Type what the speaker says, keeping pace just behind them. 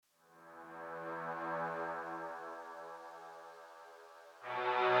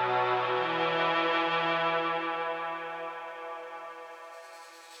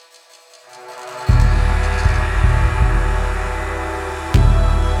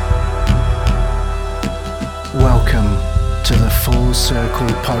Full Circle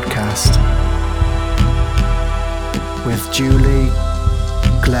podcast with Julie,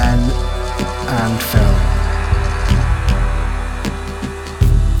 Glenn and Phil.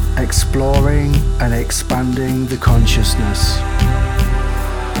 Exploring and expanding the consciousness.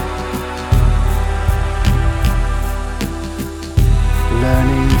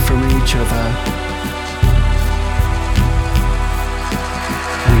 Learning from each other.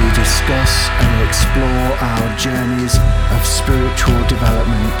 We discuss and explore our journeys of spiritual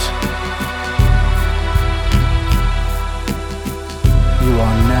development. You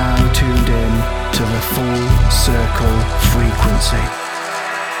are now tuned in to the Full Circle frequency.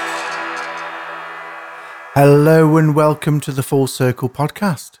 Hello and welcome to the Full Circle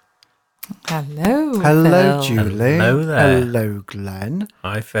podcast. Hello. Hello, Phil. Julie. Hello there. Hello, Glenn.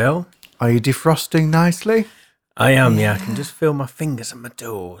 Hi, Phil. Are you defrosting nicely? I am, yeah. I can just feel my fingers and my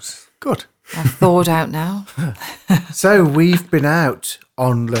toes. Good. I've thawed out now. So we've been out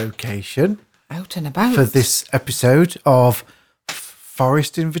on location Out and about. for this episode of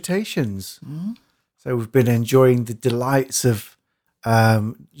Forest Invitations. So we've been enjoying the delights of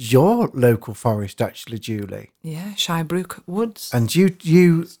your local forest, actually, Julie. Yeah, Shirebrook Woods. And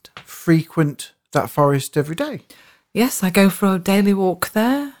you frequent that forest every day. Yes, I go for a daily walk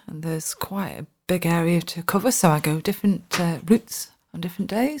there, and there's quite a big area to cover, so I go different routes on different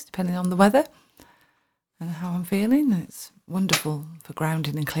days, depending on the weather and how I'm feeling. It's wonderful for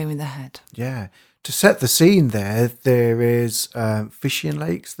grounding and clearing the head. Yeah. To set the scene there is fishing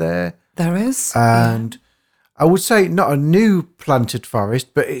lakes there. There is. And I would say not a new planted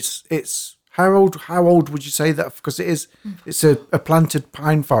forest, but it's how old would you say that? Because it's a planted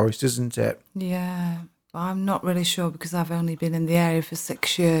pine forest, isn't it? Yeah. I'm not really sure because I've only been in the area for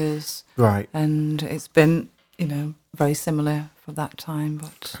 6 years. Right. And it's been, very similar for that time.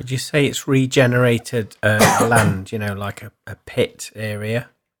 But Would you say it's regenerated land, like a pit area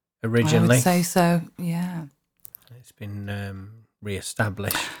originally? I would say so, yeah. It's been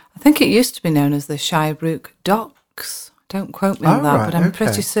re-established. I think it used to be known as the Shirebrook Docks. Don't quote me on that, right, but I'm okay.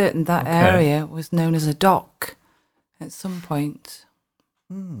 pretty certain that area was known as a dock at some point.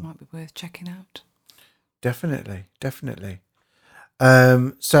 Might be worth checking out. Definitely.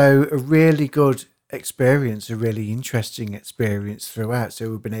 So a really good experience, a really interesting experience throughout. So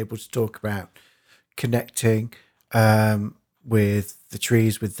we've been able to talk about connecting with the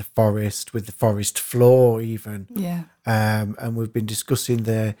trees, with the forest floor even. Yeah. And we've been discussing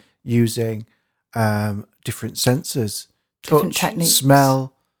there using different senses, Different touch, techniques.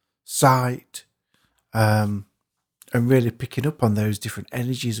 smell, sight, and really picking up on those different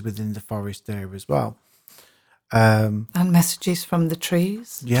energies within the forest there as well. And messages from the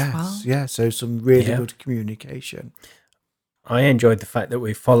trees as well. Yeah. So some really Yeah. good communication. I enjoyed the fact that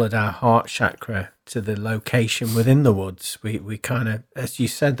we followed our heart chakra to the location within the woods. We kind of, as you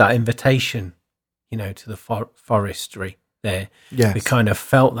said, that invitation, to the forestry there. Yes. We kind of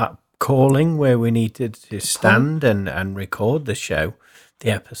felt that calling where we needed to stand and record the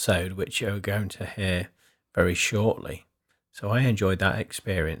episode, which you're going to hear very shortly. So I enjoyed that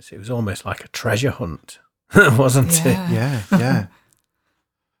experience. It was almost like a treasure hunt, wasn't it? Yeah.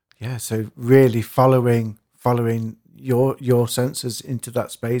 Yeah. So really following your senses into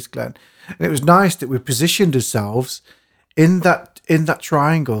that space, Glenn. And it was nice that we positioned ourselves in that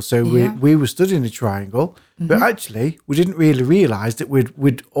triangle. So we were stood in a triangle, but actually we didn't really realise that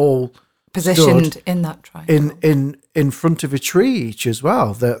we'd all Positioned stood in that triangle. in front of a tree each as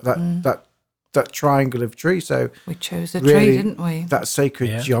well. That triangle of tree. So We chose a really, tree, didn't we? that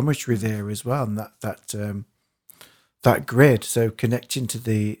sacred geometry there as well, and that grid. So connecting to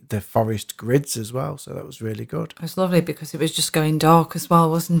the forest grids as well. So that was really good. It was lovely because it was just going dark as well,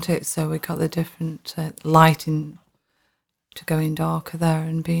 wasn't it? So we got the different lighting to going darker there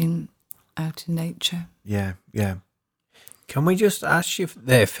and being out in nature. Yeah. Can we just ask you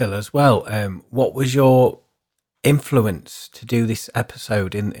there, Phil, as well, what was your influence to do this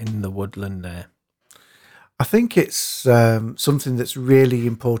episode in the woodland there? I think it's something that's really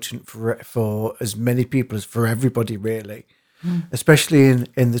important for as many people as for everybody, really, especially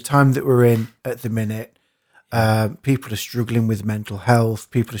in the time that we're in at the minute. People are struggling with mental health.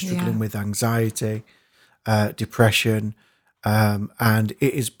 People are struggling with anxiety, depression, and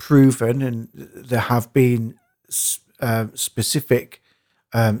it is proven, and there have been specific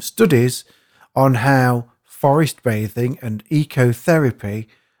studies on how forest bathing and ecotherapy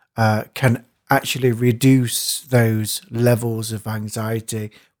can actually reduce those levels of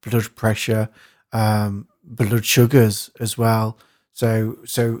anxiety, blood pressure, blood sugars as well. So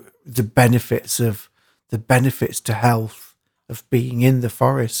the benefits to health of being in the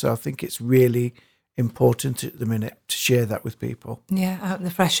forest. So I think it's really, important at the minute to share that with people. Yeah, out in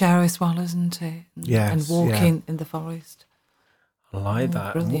the fresh air as well, isn't it? And, Yes, and walking in the forest. I like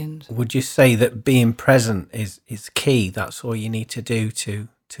that. Brilliant. Would you say that being present is key? That's all you need to do to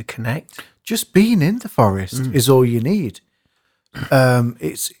connect? Just being in the forest is all you need.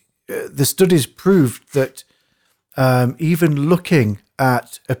 It's the studies proved that even looking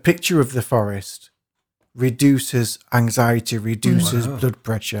at a picture of the forest reduces anxiety, reduces blood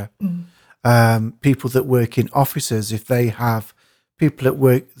pressure. People that work in offices, if they have people at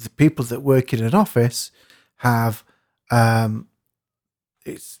work, the people that work in an office have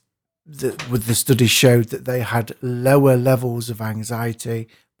with the studies showed that they had lower levels of anxiety,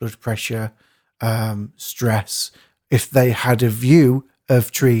 blood pressure, stress if they had a view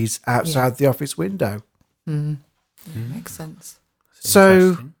of trees outside the office window. Makes sense.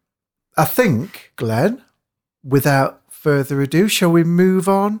 So I think, Glenn, without further ado, shall we move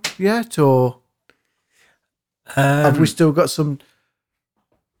on yet, or have we still got some?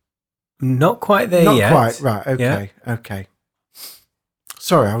 Not quite there Not yet. quite, right, okay, Yeah. okay.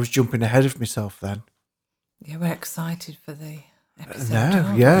 Sorry, I was jumping ahead of myself then. Yeah, we're excited for the episode. No,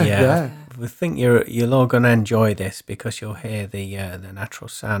 aren't yeah, we? yeah. We think you're all going to enjoy this because you'll hear the natural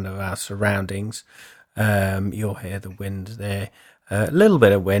sound of our surroundings. You'll hear the wind there, a little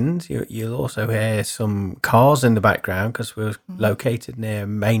bit of wind. You'll also hear some cars in the background because we're located near a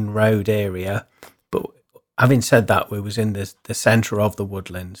main road area. But having said that, we was in the centre of the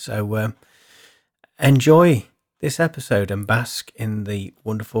woodland. So enjoy this episode and bask in the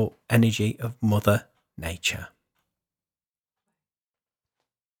wonderful energy of Mother Nature.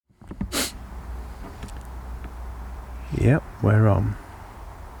 Yep, we're on.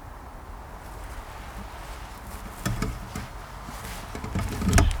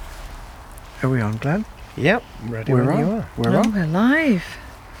 Are we on, Glenn? Yep, ready We're when on. you are. We're on. We're live.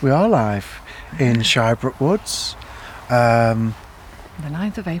 We are live in Shirebrook Woods. The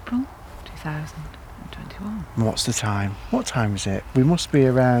 9th of April, 2021. What's the time? What time is it? We must be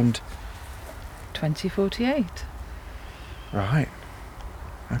around. 2048. Right.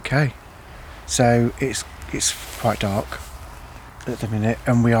 Okay. So it's quite dark at the minute,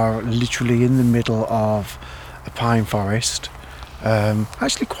 and we are literally in the middle of a pine forest.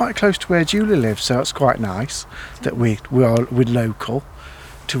 Actually, quite close to where Julie lives, so it's quite nice that we're local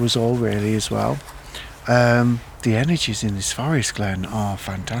to us all, really, as well. The energies in this forest, Glenn, are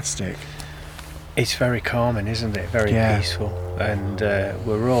fantastic. It's very calming, isn't it? Very Yeah. peaceful. And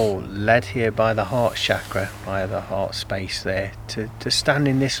we're all led here by the heart chakra, by the heart space there, to stand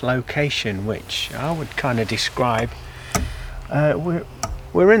in this location, which I would kind of describe.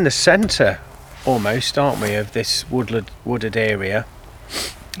 We're in the centre, almost, aren't we, of this wooded area.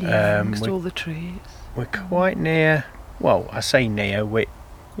 Yeah, amongst we- all the trees. We're quite near, well, I say near, we're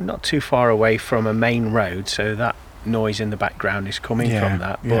not too far away from a main road, so that noise in the background is coming from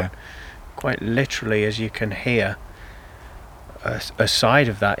that. Yeah. But quite literally, as you can hear, aside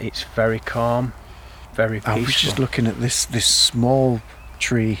of that, it's very calm, very peaceful. I was just looking at this small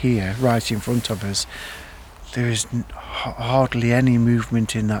tree here, right in front of us. There is hardly any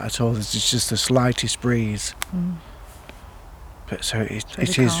movement in that at all. There's just the slightest breeze. But so it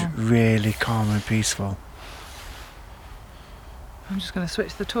Really is calm. really calm and peaceful. I'm just going to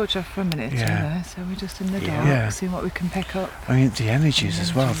switch the torch off for a minute. Yeah. So we're just in the Yeah. dark, Yeah. seeing what we can pick up. I mean, the energies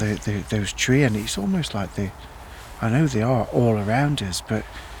as well. Those tree, and it's almost like I know they are all around us, but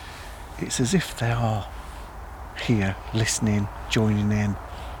it's as if they are here, listening, joining in.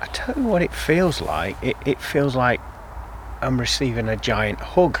 I tell you what it feels like. It feels like I'm receiving a giant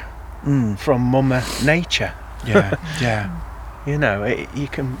hug from Mother Nature. Yeah, yeah, You know, you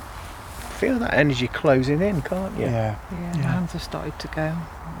can feel that energy closing in, can't you? yeah. Yeah, my hands have started to go.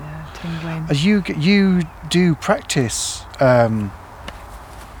 Yeah, tingling. You do practice?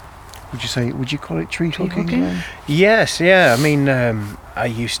 Would you call it tree Tree hugging? hugging? then? Yes, yeah. I mean, I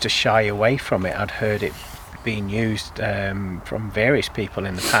used to shy away from it. I'd heard it being used from various people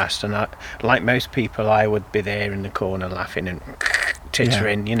in the past, and like most people, I would be there in the corner laughing and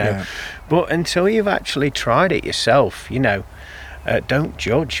tittering, you know. yeah. But until you've actually tried it yourself, you know, don't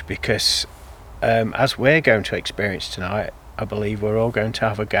judge, because as we're going to experience tonight, I believe we're all going to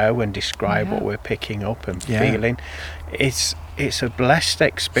have a go and describe what we're picking up and Yeah. feeling. It's a blessed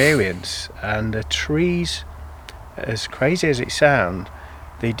experience, and the trees, as crazy as it sounds,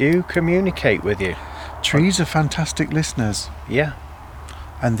 they do communicate with you. Trees are fantastic listeners, Yeah,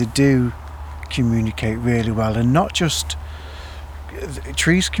 and they do communicate really well. And not just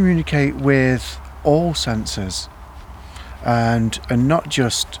trees communicate with all senses, and not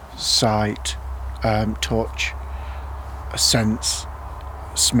just sight, touch, sense,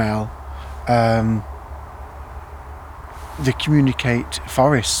 smell.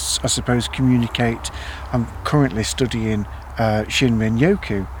 forests, I suppose, communicate. I'm currently studying Shinrin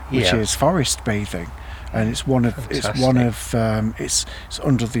Yoku, which is forest bathing, and it's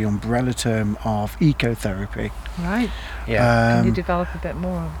under the umbrella term of ecotherapy. Right. Yeah. Can you develop a bit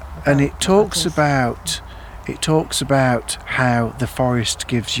more? And it talks about how the forest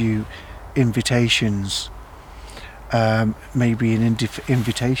gives you invitations, maybe an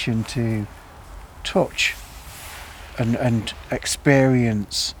invitation to touch and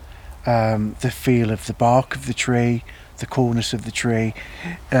experience the feel of the bark of the tree, the coolness of the tree,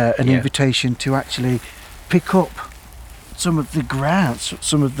 an invitation to actually pick up some of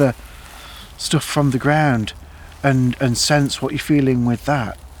the stuff from the ground and sense what you're feeling with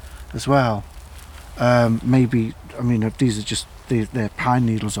that as well. Maybe, I mean, these are just they're pine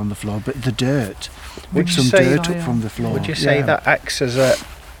needles on the floor, but the dirt, pick some dirt up from the floor. Would you say that acts as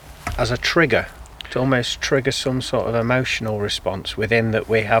a trigger to almost trigger some sort of emotional response within that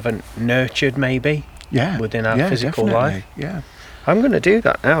we haven't nurtured, maybe? Yeah. Within our physical definitely. life? Yeah. I'm going to do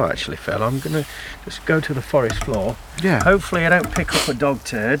that now, actually, Phil. I'm going to just go to the forest floor. Yeah. Hopefully I don't pick up a dog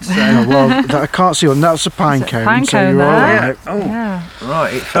turd. So. Oh, well, that I can't see one. That's a pine cone. Pine so cone you're all there. right. Oh, Yeah.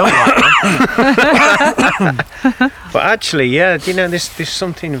 right. It felt like that. But actually, yeah, you know, there's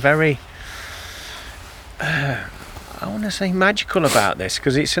something very, I want to say magical about this,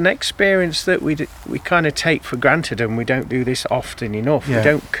 because it's an experience that we kind of take for granted, and we don't do this often enough. Yeah. We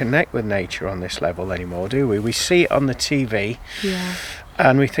don't connect with nature on this level anymore, do we? We see it on the TV, Yeah.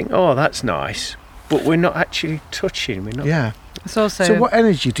 and we think, oh, that's nice, but we're not actually touching. We're not. Yeah. It's also. So what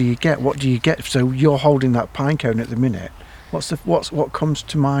energy do you get? What do you get? So you're holding that pine cone at the minute. What comes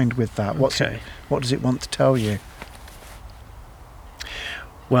to mind with that? What does it want to tell you?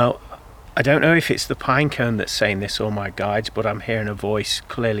 Well, I don't know if it's the pine cone that's saying this or my guides, but I'm hearing a voice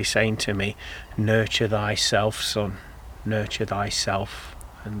clearly saying to me, nurture thyself, son, nurture thyself,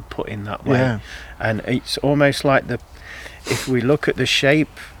 and put in that way. Yeah. And it's almost like if we look at the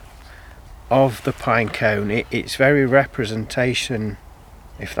shape of the pine cone, it's very representation,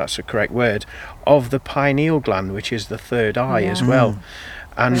 if that's the correct word, of the pineal gland, which is the third eye as well.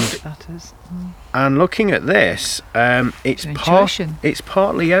 And that is. and looking at this, it's Intuition. it's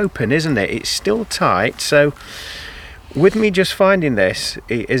partly open, isn't it? It's still tight. So, with me just finding this,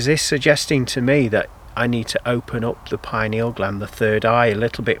 is this suggesting to me that I need to open up the pineal gland, the third eye, a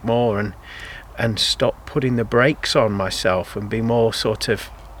little bit more, and stop putting the brakes on myself and be more sort of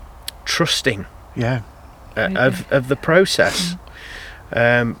trusting Yeah. of the process.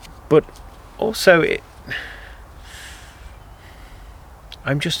 But also,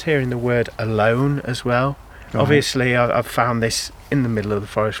 I'm just hearing the word alone as well. Right. Obviously, I've found this in the middle of the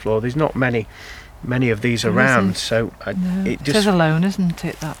forest floor. There's not many of these There around, isn't. so No. it It just is alone, isn't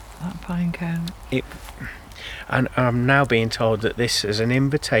it? That pine cone. and I'm now being told that this is an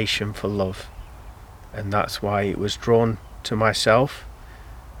invitation for love, and that's why it was drawn to myself,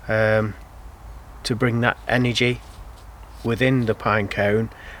 to bring that energy within the pine cone,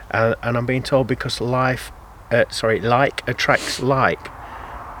 and I'm being told because like attracts like.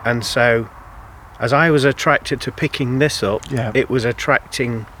 And so, as I was attracted to picking this up, it was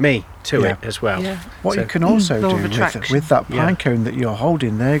attracting me to it as well. Yeah. What So- you can also Law do of attraction. with that pine Yeah. cone that you're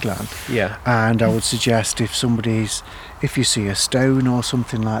holding there, Glenn, Yeah. and I would suggest if you see a stone or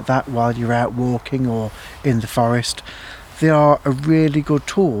something like that while you're out walking or in the forest, they are a really good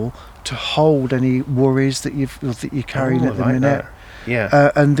tool to hold any worries that you're carrying at the like minute. that.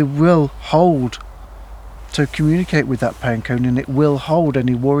 Yeah. And they will hold to communicate with that pine cone, and it will hold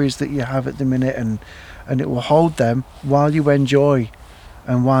any worries that you have at the minute, and it will hold them while you enjoy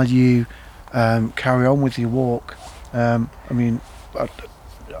and while you carry on with your walk. I mean,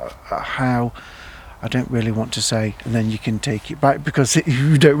 how I don't really want to say, and then you can take it back, because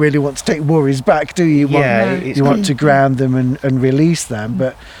you don't really want to take worries back, do you? You want to ground them and release them,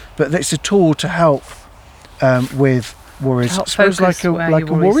 but it's a tool to help with worries. Help I suppose focus like where a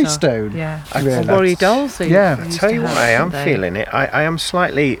your worries worry are. stone. Yeah. really. Or worry dolls. Yeah. I tell you what, I am feeling it. I am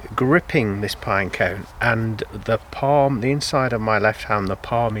slightly gripping this pine cone, and the inside of my left hand, the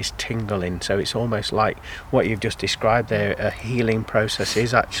palm is tingling. So it's almost like what you've just described there. A healing process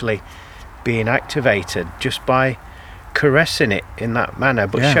is actually being activated just by caressing it in that manner,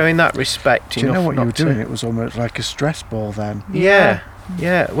 but showing that respect. Do you know enough what you were not to- doing? It was almost like a stress ball then. Yeah.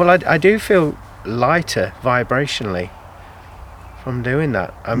 Well, I do feel lighter vibrationally from doing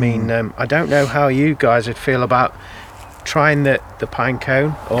that. I mean, I don't know how you guys would feel about trying the pine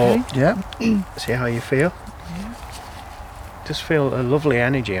cone, or Yeah. see how you feel. Just feel a lovely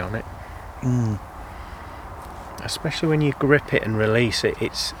energy on it, especially when you grip it and release it.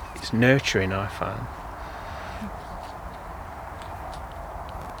 It's It's nurturing, I find.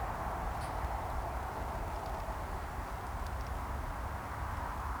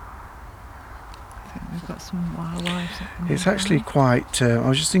 I think we've got some wildlife. It's actually quite. I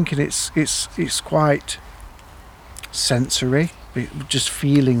was just thinking, it's quite sensory. Just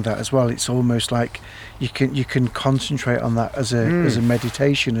feeling that as well. It's almost like you can concentrate on that as a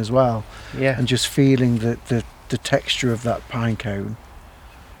meditation as well. Yeah. And just feeling the texture of that pine cone.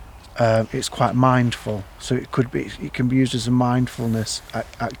 It's quite mindful, so it can be used as a mindfulness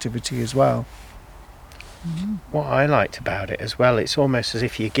activity as well. What I liked about it as well, it's almost as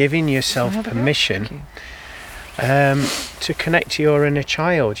if you're giving yourself permission to connect to your inner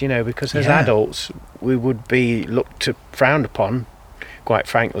child, because as adults we would be frowned upon, quite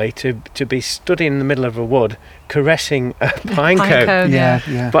frankly, to be stood in the middle of a wood caressing a pine cone.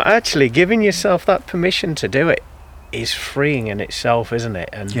 Yeah. But actually giving yourself that permission to do it is freeing in itself, isn't it?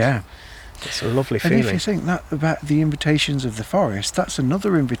 And it's a lovely feeling. And if you think that about the invitations of the forest, that's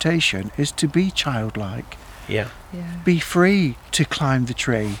another invitation, is to be childlike. Yeah. Be free to climb the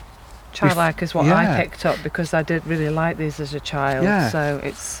tree. Childlike is what I picked up, because I did really like these as a child. Yeah. So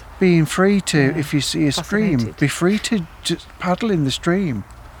it's being free to, if you see a stream, Fascinated. be free to just paddle in the stream.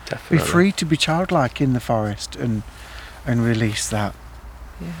 Definitely. Be free to be childlike in the forest and release that.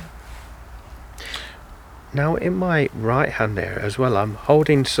 Now, in my right hand here as well, I'm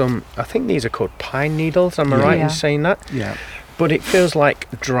holding some, I think these are called pine needles, am I right in saying that? Yeah. But it feels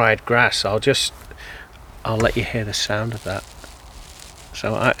like dried grass. I'll let you hear the sound of that.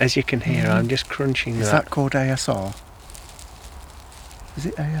 So as you can hear, I'm just crunching Is that called ASR? Is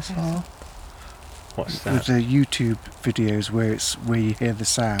it ASR? What's With that? the YouTube videos where you hear the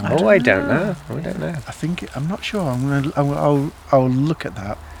sound. Oh, I don't know. I think I'm not sure. I'll look at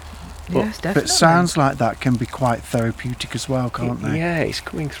that. yes, definitely. But sounds like that can be quite therapeutic as well, can't they? Yeah, it's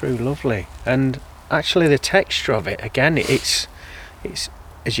coming through lovely. And actually the texture of it, again, it's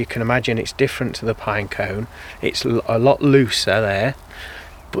as you can imagine, it's different to the pine cone. It's a lot looser there,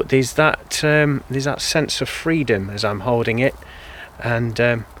 but there's that sense of freedom as I'm holding it, and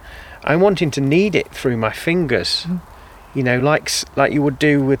I'm wanting to knead it through my fingers, like you would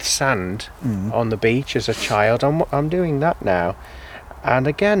do with sand on the beach as a child. I'm doing that now, and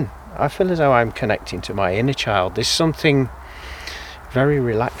again, I feel as though I'm connecting to my inner child. There's something very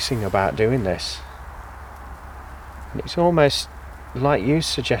relaxing about doing this, and it's almost like you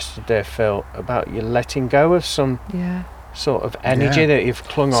suggested there, Phil, about you letting go of some sort of energy that you've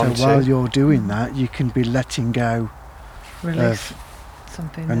clung on to. So while you're doing that, you can be letting go Release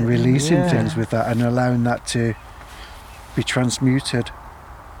something and that- releasing things with that, and allowing that to be transmuted.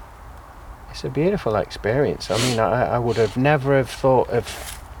 It's a beautiful experience. I mean, I would have never have thought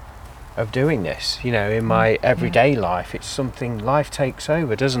of doing this, in my everyday life. It's something life takes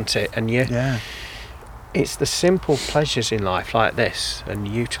over, doesn't it? And it's the simple pleasures in life like this, and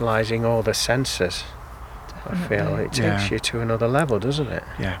utilising all the senses. I feel it takes you to another level, doesn't it?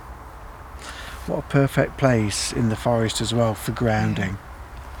 Yeah. What a perfect place in the forest as well for grounding,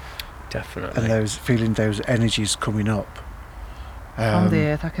 Definitely. and feeling those energies coming up. From the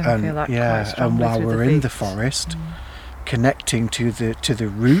earth, I can feel that quite and strongly while through we're the in the feet. forest, connecting to the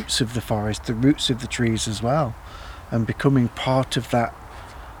roots of the forest, the roots of the trees as well, and becoming part of that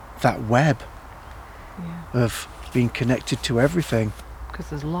web of being connected to everything. Because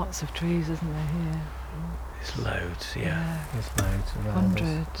there's lots of trees, isn't there, here? There's loads, There's loads around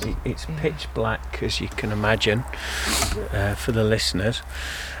us. Hundreds. It's pitch black, as you can imagine, for the listeners,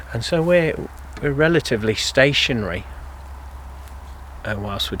 and so we're relatively stationary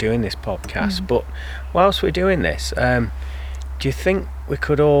whilst we're doing this podcast. But whilst we're doing this, do you think we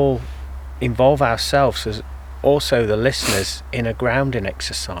could all involve ourselves as also the listeners in a grounding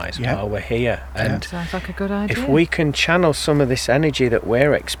exercise while we're here? And Sounds like a good idea. if we can channel some of this energy that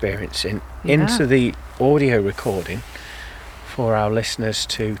we're experiencing into the audio recording for our listeners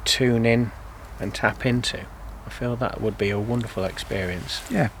to tune in and tap into, I feel that would be a wonderful experience.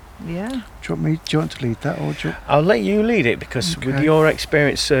 Yeah. Yeah. Do you want to lead that, or do you? I'll let you lead it, because with Okay. your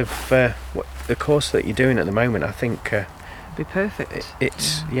experience of the course that you're doing at the moment, I think Be perfect.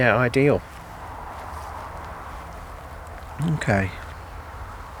 it's ideal. Okay.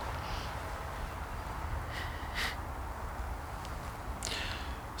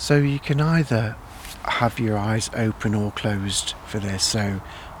 So you can either have your eyes open or closed for this. So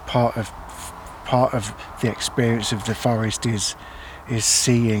part of the experience of the forest is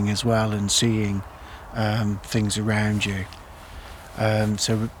seeing as well, and seeing things around you.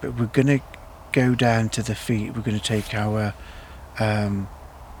 So we're going to go down to the feet. We're going to take our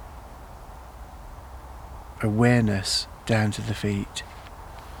awareness down to the feet,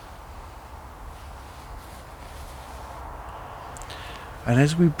 And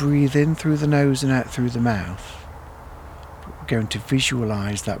as we breathe in through the nose and out through the mouth, we're going to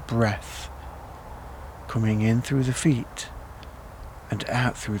visualize that breath coming in through the feet and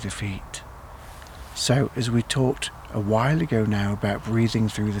out through the feet. So as we talked a while ago now about breathing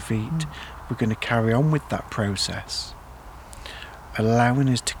through the feet, we're going to carry on with that process, allowing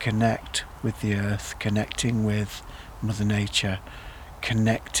us to connect with the earth, connecting with Mother Nature,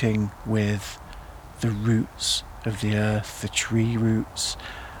 connecting with the roots of the earth, the tree roots,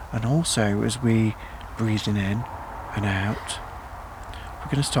 and also as we breathing in and out,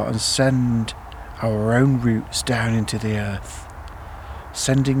 we're going to start and send our own roots down into the earth,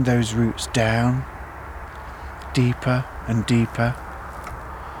 sending those roots down deeper and deeper,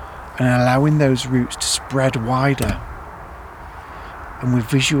 and allowing those roots to spread wider. And we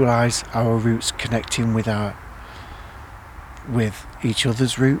visualize our roots connecting with each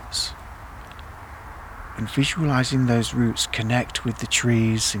other's roots, and visualizing those roots connect with the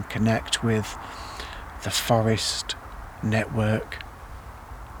trees and connect with the forest network,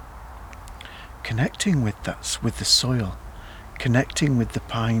 connecting with the soil, connecting with the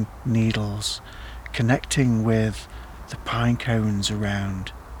pine needles, connecting with the pine cones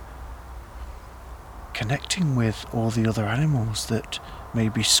around, connecting with all the other animals that may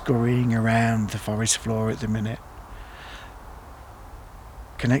be scurrying around the forest floor at the minute,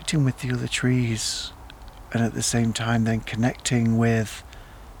 connecting with the other trees, and at the same time then connecting with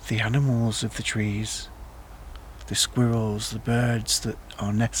the animals of the trees, the squirrels, the birds that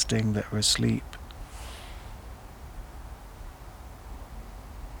are nesting, that are asleep.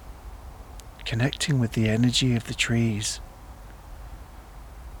 Connecting with the energy of the trees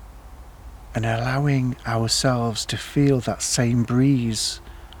and allowing ourselves to feel that same breeze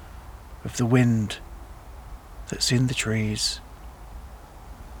of the wind that's in the trees.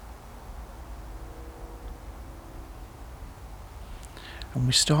 And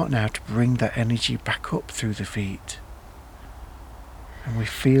we start now to bring that energy back up through the feet. And we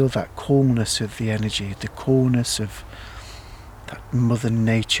feel that coolness of the energy, the coolness of that Mother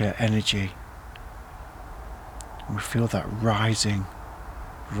Nature energy. And we feel that rising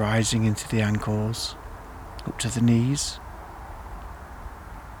into the ankles, up to the knees.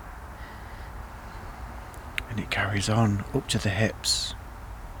 And it carries on up to the hips.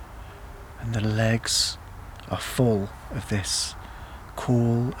 And the legs are full of this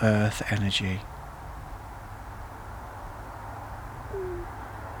cool earth energy.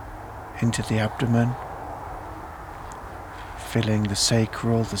 Into the abdomen, filling the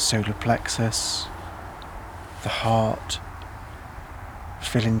sacral, the solar plexus, the heart,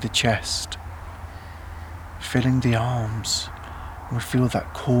 filling the chest, filling the arms. And we feel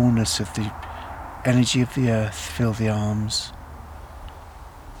that coolness of the energy of the earth fill the arms.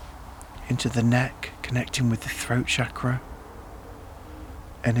 Into the neck, connecting with the throat chakra,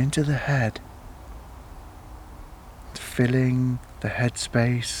 and into the head, filling the head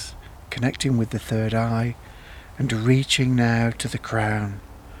space, connecting with the third eye, and reaching now to the crown,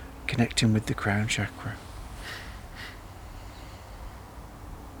 connecting with the crown chakra.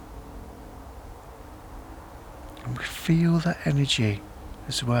 And we feel that energy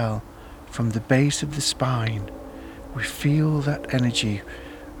as well from the base of the spine. We feel that energy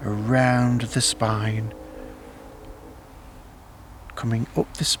around the spine, coming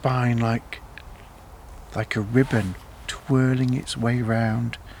up the spine like a ribbon, twirling its way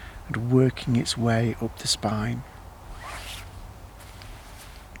round and working its way up the spine.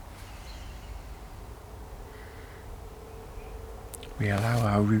 We allow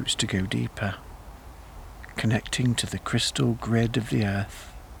our roots to go deeper, connecting to the crystal grid of the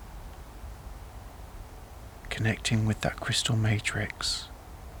earth, connecting with that crystal matrix,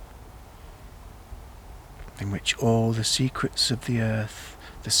 in which all the secrets of the earth,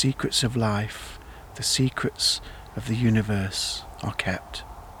 the secrets of life, the secrets of the universe are kept.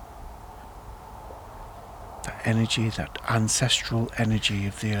 That energy, that ancestral energy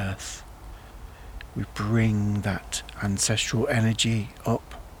of the earth, we bring that ancestral energy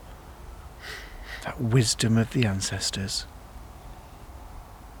up, that wisdom of the ancestors.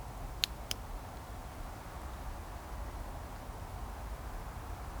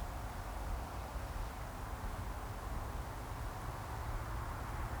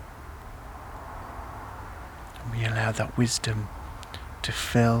 We allow that wisdom to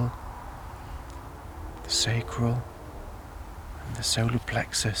fill the sacral and the solar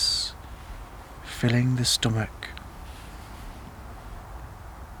plexus, filling the stomach,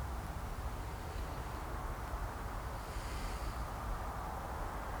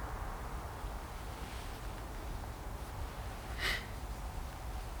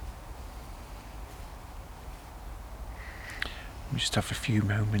 We just have a few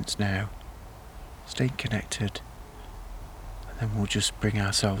moments now, staying connected, and then we'll just bring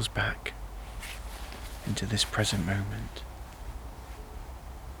ourselves back into this present moment.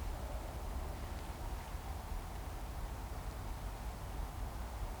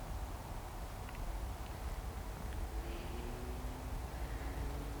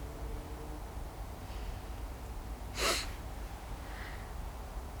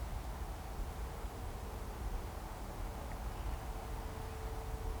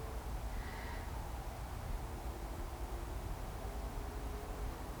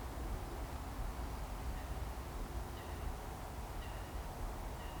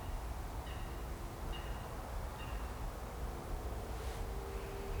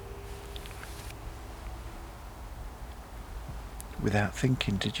 Without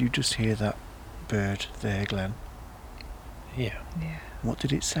thinking, did you just hear that bird there, Glenn? Yeah. Yeah. What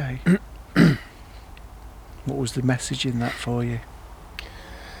did it say? What was the message in that for you?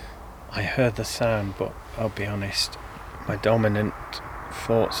 I heard the sound, but I'll be honest, my dominant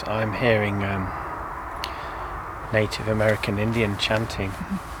thoughts, I'm hearing Native American Indian chanting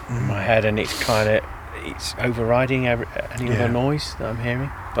in my head, and it's overriding any other noise that I'm hearing,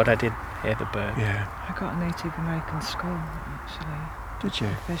 but I did hear the bird. Yeah. I got a Native American skull, actually. Did you?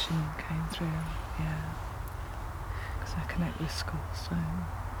 The vision came through, yeah. Because I connect with skulls, so...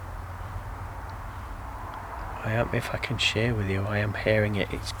 If I can share with you, I am hearing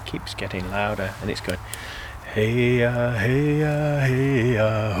it. It keeps getting louder, and it's going, hey-ya, hey-ya,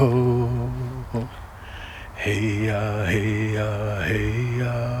 hey-ya, ho. Hey-ya, hey-ya,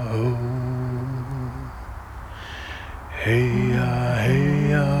 hey-ya, ho. Hey-ya,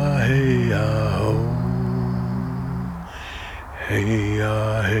 hey-ya, hey-ya, ho.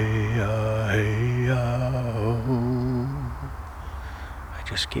 Hey-ya, hey-ya, hey-ya, ho. I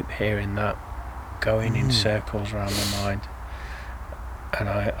just keep hearing that going in circles around my mind, and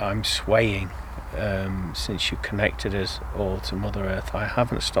I'm swaying since you connected us all to Mother Earth. I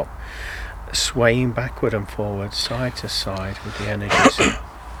haven't stopped swaying backward and forward, side to side with the energies.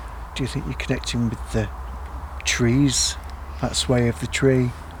 Do you think you're connecting with the trees? That sway of the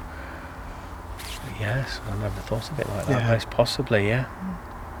tree? Yes, I never thought of it like that. Yeah. Most possibly, yeah.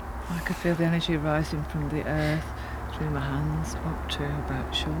 I could feel the energy rising from the earth through my hands up to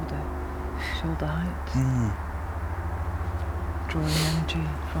about shoulder height. Drawing energy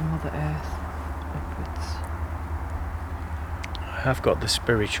from Mother Earth upwards. I have got the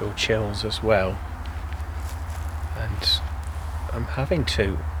spiritual chills as well, and I'm having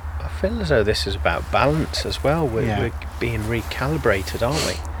to. I feel as though this is about balance as well. We're being recalibrated, aren't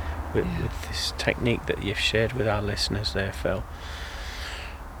we? With this technique that you've shared with our listeners there, Phil.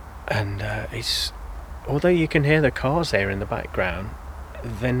 And it's, although you can hear the cars there in the background,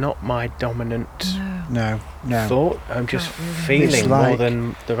 they're not my dominant No. thought. I'm just really. feeling more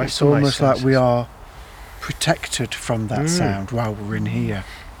than the rest It's of my almost like senses. we are protected from that sound while we're in here.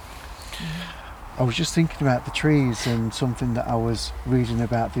 I was just thinking about the trees and something that I was reading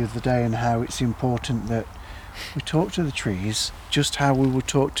about the other day, and how it's important that we talk to the trees just how we would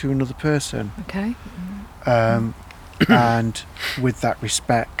talk to another person. Okay. And with that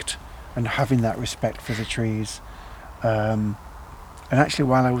respect, and having that respect for the trees. And actually,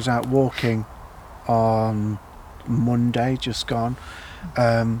 while I was out walking on Monday, just gone,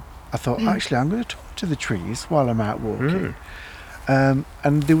 I thought, actually, I'm going to talk to the trees while I'm out walking. And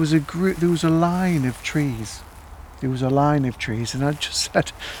there was a line of trees. And I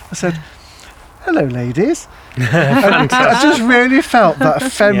said, hello, ladies. I just really felt that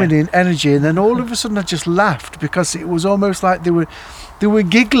feminine energy, and then all of a sudden I just laughed, because it was almost like they were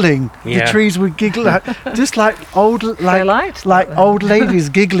giggling. Yeah. The trees were giggling, just like old ladies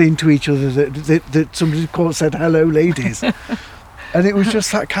giggling to each other. That somebody said hello, ladies, and it was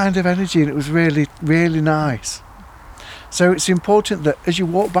just that kind of energy, and it was really, really nice. So it's important that as you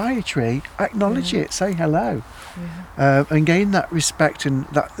walk by a tree, acknowledge it, say hello, and gain that respect, and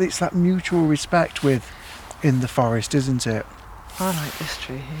that it's that mutual respect in the forest, isn't it? I like this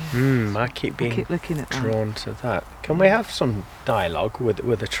tree here. I keep looking at that. drawn to that. Can we have some dialogue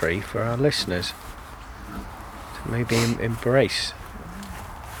with a tree for our listeners to maybe embrace?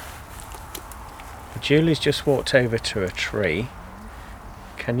 Julie's just walked over to a tree.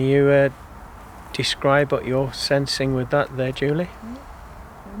 Can you describe what you're sensing with that there, Julie?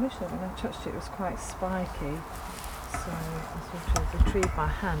 Initially, when I touched it, it was quite spiky. So I sort of retrieved my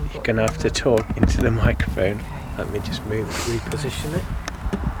hand. You're going to have to talk into the microphone. Okay. Let me just reposition it.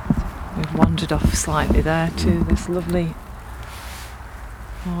 We've wandered off slightly there to this lovely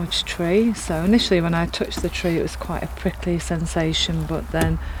large tree. So initially when I touched the tree, it was quite a prickly sensation, but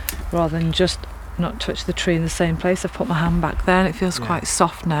then rather than just not touched the tree in the same place. I've put my hand back there and it feels Yeah. quite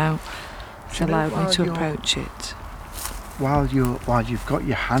soft now. It's Do you know, allowed me while to you're- approach it. While you've got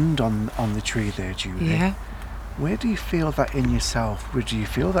your hand on the tree there, Julie, Yeah. where do you feel that in yourself? Would you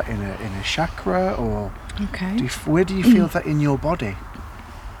feel that in a chakra, or Okay. where do you feel that in your body?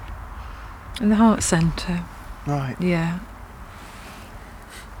 In the heart centre. Right. Yeah.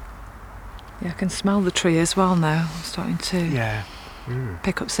 Yeah, I can smell the tree as well now. I'm starting to Yeah.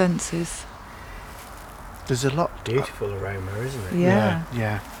 pick up senses. There's a lot. Beautiful aroma, isn't it? Yeah.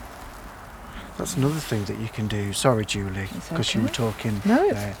 Yeah. That's another thing that you can do. Sorry, Julie, It's because you okay. were talking.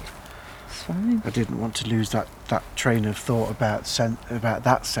 No, there. It's fine. I didn't want to lose that train of thought about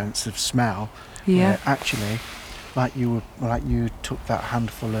that sense of smell. Yeah. Actually, like you took that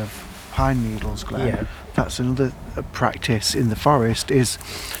handful of pine needles, Glenn. Yeah. That's another practice in the forest, is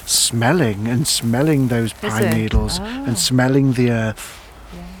smelling those pine it? needles Ah. and smelling the earth.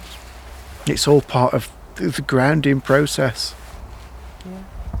 Yeah. It's all part of the grounding process. Yeah.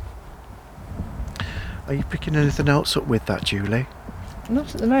 Are you picking anything else up with that, Julie?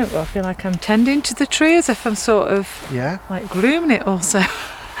 Not at the moment, but I feel like I'm tending to the tree as if I'm sort of Yeah. like grooming it also.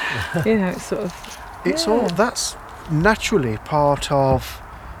 It's sort of. It's Yeah. all that's naturally part of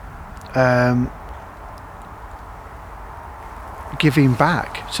giving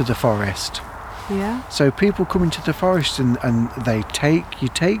back to the forest. Yeah. So people come into the forest and you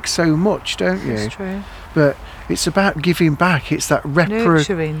take so much, don't you? That's true. But it's about giving back. It's that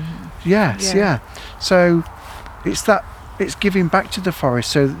Nurturing. Yes, Yeah. yeah. So it's giving back to the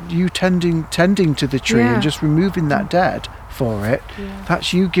forest. So you tending to the tree Yeah. and just removing that dead for it. Yeah.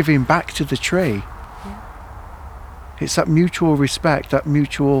 That's you giving back to the tree. It's that mutual respect, that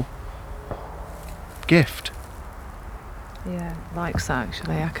mutual gift. Yeah. Likes that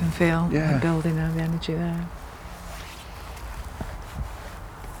actually. I can feel Yeah. the building of the energy there.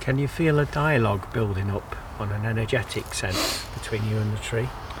 Can you feel a dialogue building up on an energetic sense between you and the tree?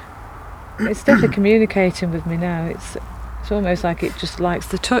 It's definitely communicating with me now. It's almost like it just likes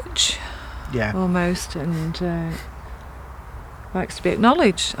the touch, Yeah. almost, and likes to be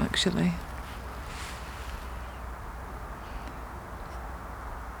acknowledged. Actually,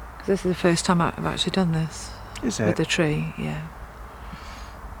 'cause this is the first time I've actually done this Is with it? the tree. Yeah.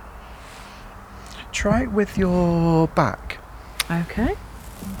 Try it with your back Okay.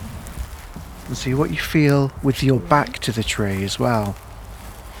 and see what you feel with your back to the tree as well.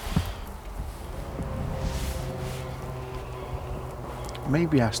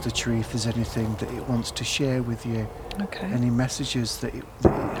 Maybe ask the tree if there's anything that it wants to share with you, Okay. any messages that it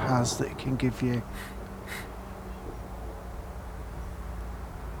has that it can give you.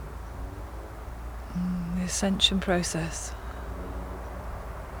 The ascension process.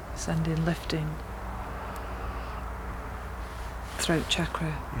 Ascending, lifting. Throat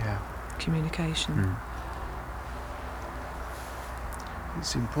chakra, Yeah. communication.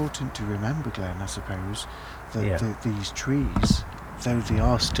 It's important to remember, Glenn, I suppose, that Yeah. these trees, though they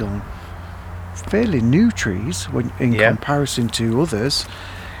are still fairly new trees in Yeah. comparison to others,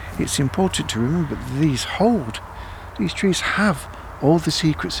 it's important to remember that these trees have all the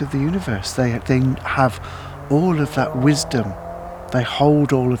secrets of the universe. They have all of that wisdom. They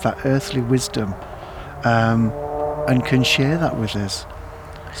hold all of that earthly wisdom and can share that with us.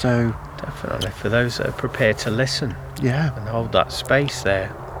 So, Definitely, for those that are prepared to listen yeah. and hold that space there.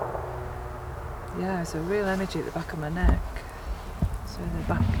 Yeah, there's a real energy at the back of my neck. So the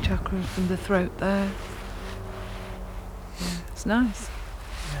back chakra from the throat there. Yeah, it's nice.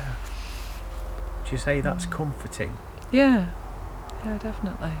 Would you say that's comforting? Yeah, yeah,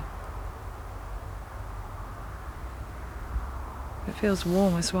 definitely. It feels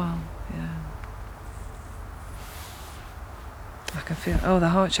warm as well. Yeah. I can feel. Oh, the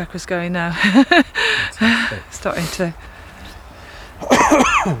heart chakra's going now. Fantastic. Starting to.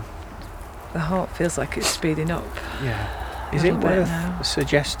 The heart feels like it's speeding up. Yeah. Is A it little bit worth now.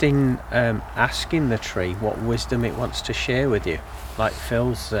 suggesting asking the tree what wisdom it wants to share with you, like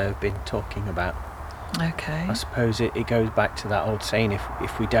Phil's been talking about? Okay. I suppose it goes back to that old saying: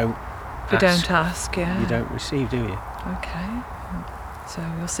 if we don't If you ask, don't ask, yeah. you don't receive, do you? Okay. So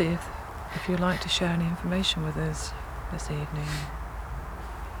we'll see if you'd like to share any information with us this evening.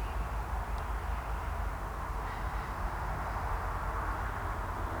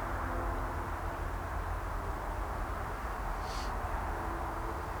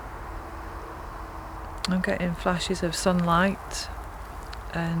 I'm getting flashes of sunlight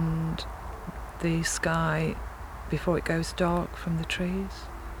and the sky before it goes dark from the trees.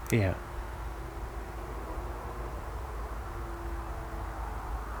 Yeah.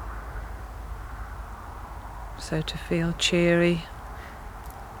 So to feel cheery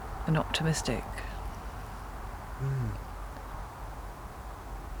and optimistic.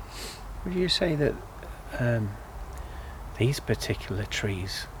 Would you say that these particular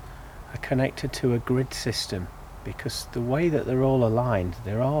trees are connected to a grid system? Because the way that they're all aligned,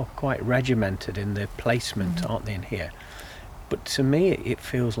 they're all quite regimented in their placement, aren't they, in here? But to me, it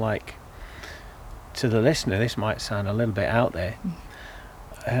feels like, to the listener, this might sound a little bit out there,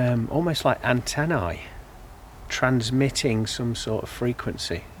 almost like antennae transmitting some sort of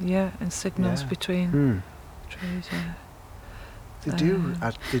frequency. Yeah, and signals between trees. Yeah. They do.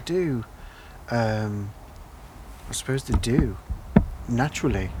 They do. I suppose they do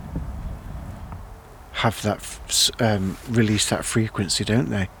naturally have that release that frequency, don't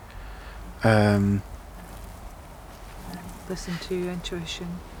they? Listen to your intuition.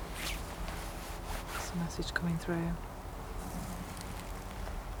 There's a message coming through.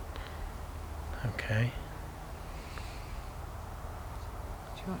 Okay.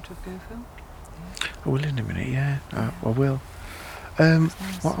 Do you want to have a go, Phil? Yeah. I will in a minute. Yeah, I will. Nice.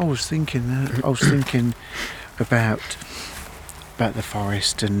 What I was thinking, about the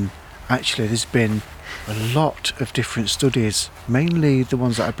forest, and actually, there's been a lot of different studies. Mainly, the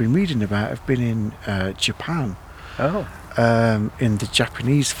ones that I've been reading about have been in Japan. Oh. In the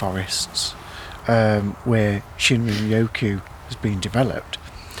Japanese forests, where Shinrin-yoku has been developed.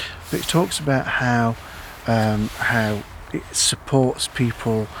 But it talks about how it supports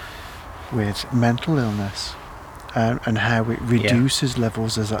people with mental illness, and how it reduces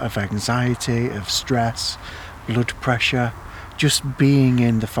levels of anxiety, of stress, blood pressure. Just being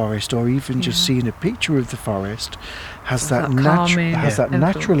in the forest, or even just seeing a picture of the forest, has that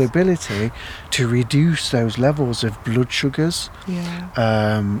natural ability to reduce those levels of blood sugars,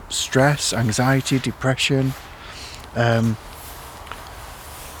 stress, anxiety, depression. So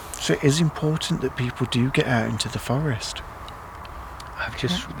it is important that people do get out into the forest. I've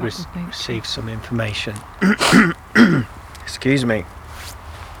just received some information. Excuse me.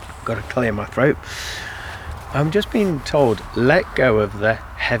 I've got to clear my throat. I'm just being told, let go of the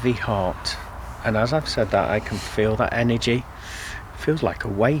heavy heart. And as I've said that, I can feel that energy. It feels like a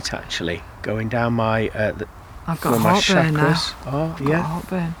weight, actually, going down my I've got heartburn now. Oh, I've got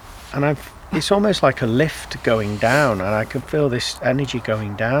heartburn. And it's almost like a lift going down, and I can feel this energy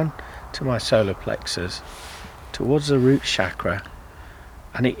going down to my solar plexus, towards the root chakra.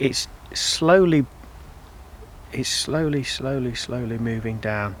 And it's slowly moving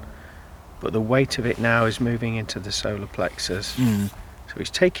down. But the weight of it now is moving into the solar plexus. So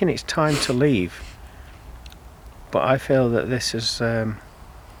it's taking its time to leave. But I feel that this is the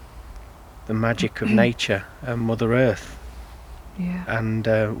magic of nature and Mother Earth. Yeah. And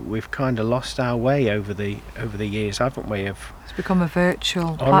we've kind of lost our way over the years, haven't we? It's become a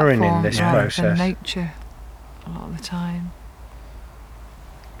virtual honouring platform in this rather process. than nature a lot of the time.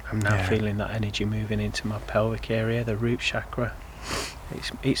 I'm now feeling that energy moving into my pelvic area, the root chakra.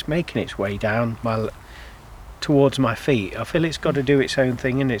 It's making its way down towards my feet. I feel it's got to do its own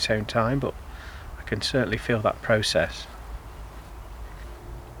thing in its own time, but I can certainly feel that process.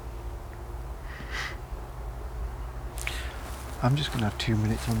 I'm just going to have 2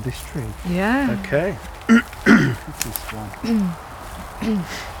 minutes on this tree. Yeah. Okay. This one.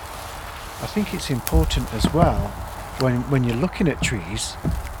 I think it's important as well when you're looking at trees,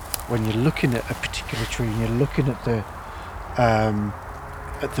 when you're looking at a particular tree and you're looking at the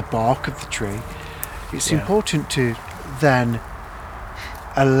bark of the tree, it's important to then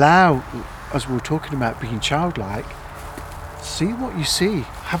allow, as we were talking about being childlike, see what you see.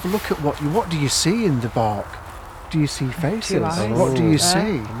 Have a look at what do you see in the bark? Do you see faces? What do you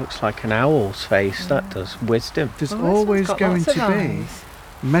see? It looks like an owl's face. That does. Wisdom. There's always going to be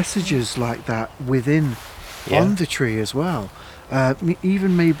messages like that within on the tree as well.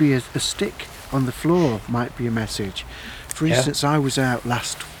 Even maybe a stick on the floor might be a message. For instance, I was out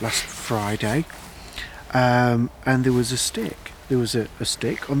last Friday, and there was a stick. There was a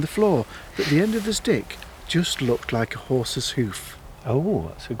stick on the floor, but the end of the stick just looked like a horse's hoof. Oh,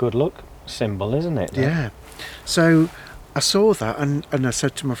 that's a good look symbol, isn't it? Yeah. So I saw that, and I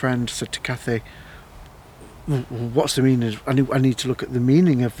said to my friend, to Kathy, what's the meaning? I need to look at the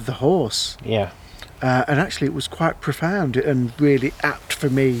meaning of the horse. Yeah. And actually, it was quite profound and really apt for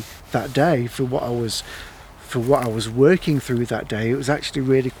me that day, for what I was working through that day. It was actually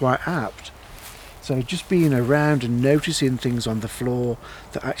really quite apt. So just being around and noticing things on the floor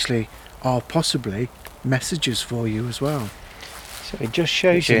that actually are possibly messages for you as well. So it just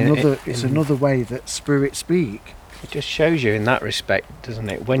shows It's another way that spirits speak. It just shows you in that respect, doesn't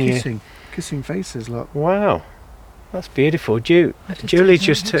it? When kissing faces, look. Wow, that's beautiful. Julie's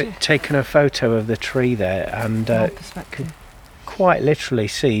just taken a photo of the tree there, and could quite literally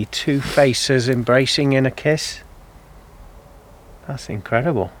see two faces embracing in a kiss. That's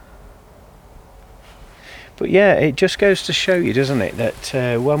incredible. But yeah, it just goes to show you, doesn't it,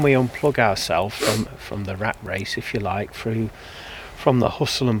 that when we unplug ourselves from the rat race, if you like, from the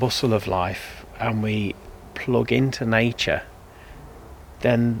hustle and bustle of life, and we plug into nature,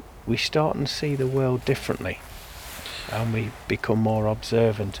 then we start and see the world differently, and we become more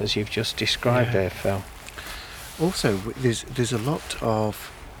observant, as you've just described there, Phil. Also, there's a lot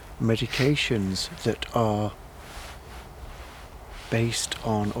of medications that are based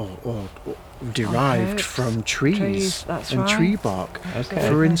on or derived herbs. from trees That's and right. tree bark. Okay.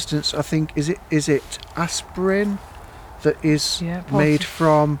 For instance, I think is it aspirin that is Yeah, made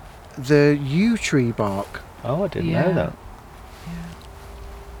from the yew tree bark. Oh, I didn't Yeah. know that.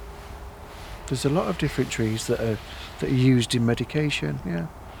 There's a lot of different trees that are used in medication,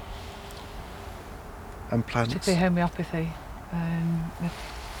 and plants. Particularly homeopathy,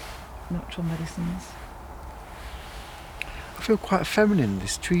 natural medicines. I feel quite feminine.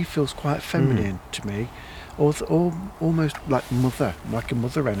 This tree feels quite feminine to me, or almost like a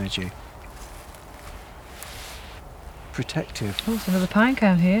mother energy. Protective, Oh, there's another pine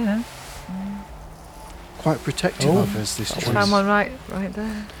cone here then. quite protective Oh, of us. This that tree. Just found one right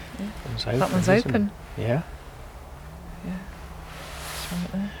there. That one's isn't open. it? Yeah. It's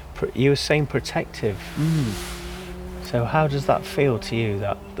right there. You were saying protective. Mm. So how does that feel to you,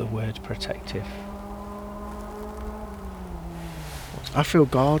 that the word protective? I feel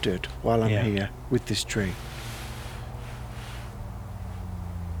guarded while I'm Yeah. here with this tree.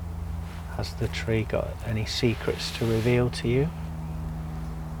 Has the tree got any secrets to reveal to you?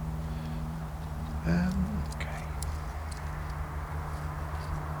 Okay.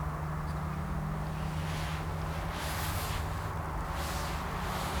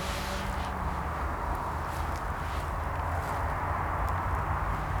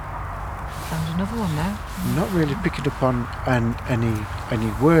 Found another one now. I'm not really picking up on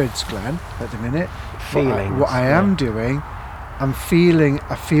any words, Glenn, at the minute. Feelings. What I am doing, I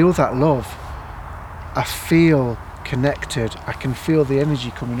feel that love. I feel connected. I can feel the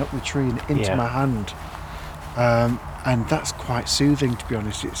energy coming up the tree and into Yeah. my hand. And that's quite soothing, to be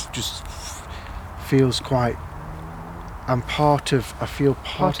honest. It's just feels quite, I feel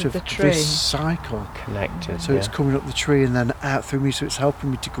part of the tree. this cycle. Connected. So it's coming up the tree and then out through me, so it's helping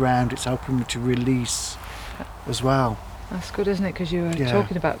me to ground, it's helping me to release as well. That's good, isn't it? Because you were Yeah.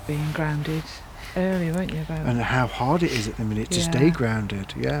 talking about being grounded earlier, weren't you? About And how hard it is at the minute to stay Yeah.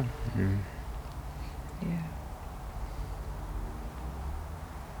 grounded, yeah. Mm. yeah.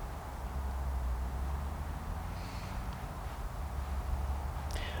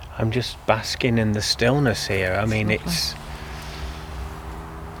 I'm just basking in the stillness here. I mean, lovely.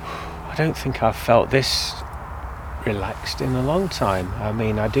 I don't think I've felt this relaxed in a long time. I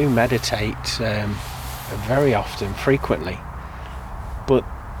mean, I do meditate very often, frequently, but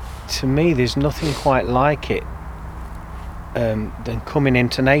to me there's nothing quite like it than coming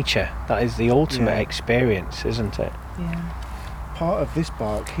into nature. That is the ultimate Yeah. experience, isn't it? Yeah. Part of this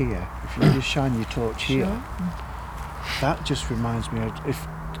bark here, if you just shine your torch here, Sure. that just reminds me of, if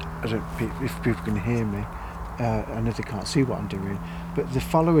people can hear me, I know they can't see what I'm doing, but the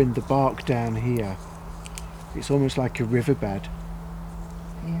following the bark down here, it's almost like a riverbed,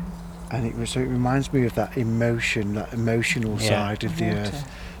 Yeah. and so it reminds me of that emotional Yeah. side of the Water. earth,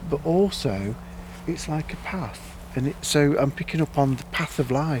 but also it's like a path, and so I'm picking up on the path of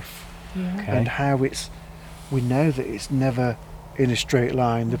life Yeah. Okay. and how we know that it's never in a straight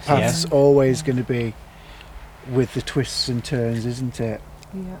line. The Yeah. path's always going to be with the twists and turns, isn't it?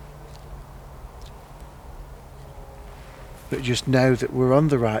 Yeah. But just know that we're on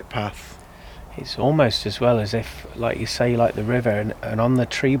the right path. It's almost as well as if, like you say, like the river, and on the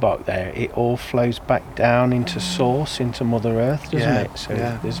tree bark there, it all flows back down into source, into Mother Earth, doesn't Yeah, it? So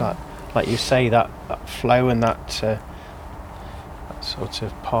yeah. there's that, like you say, that flow and that sort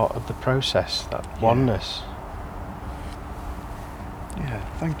of part of the process, that Yeah. oneness. Yeah,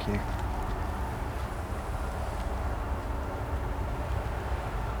 thank you.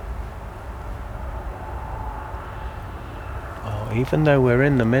 Oh, even though we're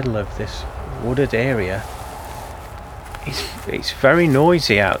in the middle of this wooded area, it's very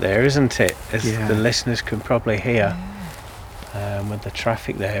noisy out there, isn't it? As Yeah. the listeners can probably hear with the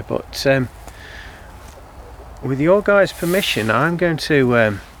traffic there. But with your guys' permission, I'm going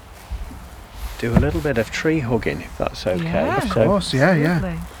to do a little bit of tree hugging, if that's okay. Yeah. Of course, yeah.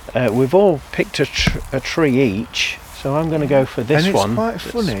 Lovely. We've all picked a tree each, so I'm going to go for this And it's one. quite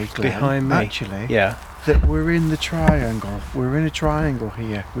that's funny, Glenn, behind me. actually, Yeah, that we're in the triangle. We're in a triangle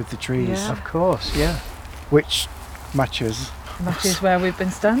here with the trees, Yeah. of course. Yeah. which matches matches where we've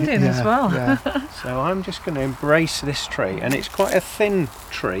been standing as well. Yeah. So I'm just going to embrace this tree, and it's quite a thin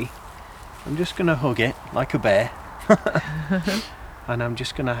tree. I'm just going to hug it like a bear. And I'm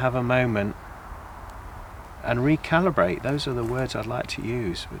just going to have a moment and recalibrate. Those are the words I'd like to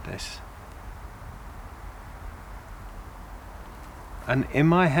use with this. And in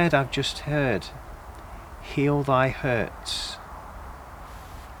my head I've just heard, heal thy hurts.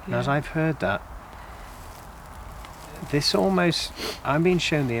 And as I've heard that, this almost, I'm being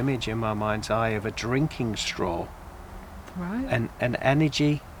shown the image in my mind's eye of a drinking straw. Right. And an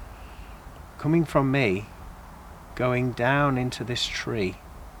energy coming from me going down into this tree,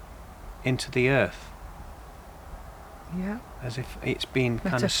 into the earth. Yeah. As if it's been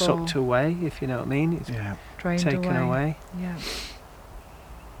kind of Metaphor. sucked away, if you know what I mean. It's Yeah. Drained taken away. Yeah.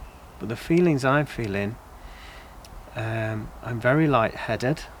 But the feelings I'm feeling, I'm very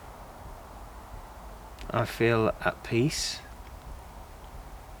lightheaded. I feel at peace.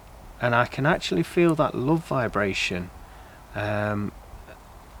 And I can actually feel that love vibration. The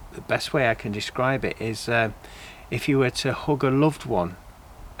best way I can describe it is if you were to hug a loved one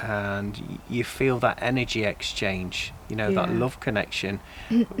and you feel that energy exchange, you know, that Yeah. love connection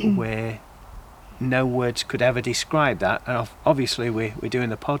where no words could ever describe that. And obviously we're doing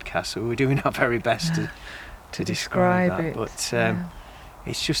the podcast, so we're doing our very best to describe that. it. But yeah.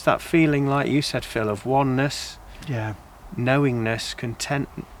 it's just that feeling, like you said, Phil, of oneness, Yeah. knowingness,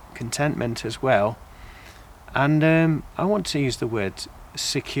 contentment as well. And I want to use the word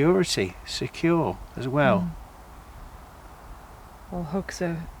security, secure as well. Well, hugs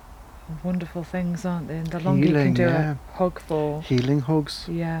are wonderful things, aren't they? And the longer you Healing, can do yeah. a hug for, Healing hugs.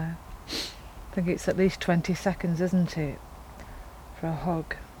 yeah. I think it's at least 20 seconds, isn't it? For a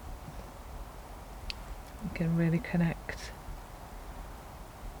hug. You can really connect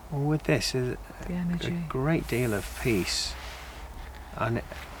Well, with this is the a energy. great deal of peace, and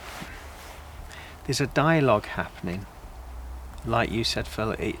there's a dialogue happening. Like you said,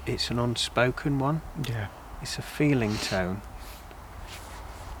 Phil, it's an unspoken one. Yeah. It's a feeling tone.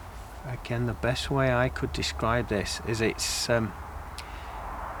 Again, the best way I could describe this is it's a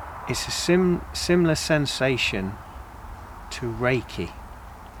similar sensation to Reiki.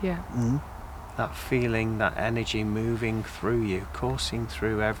 Yeah. Mm. That feeling, that energy moving through you, coursing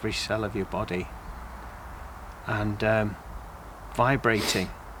through every cell of your body, and vibrating.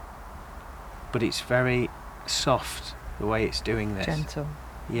 But it's very soft the way it's doing this. Gentle.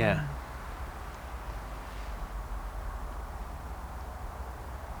 Yeah.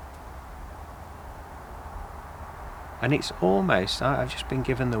 And it's almost, I've just been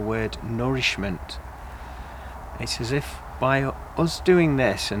given the word nourishment. It's as if by us doing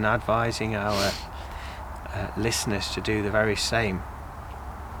this and advising our listeners to do the very same,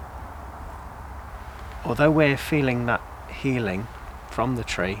 although we're feeling that healing from the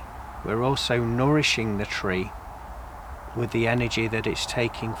tree, we're also nourishing the tree with the energy that it's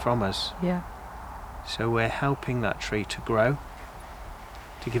taking from us. Yeah. So we're helping that tree to grow,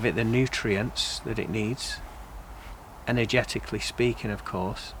 to give it the nutrients that it needs, energetically speaking, of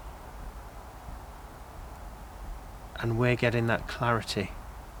course. And we're getting that clarity.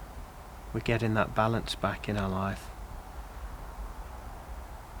 We're getting that balance back in our life.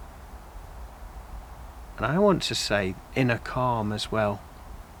 And I want to say inner calm as well,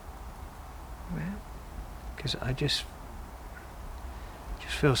 Right. because I just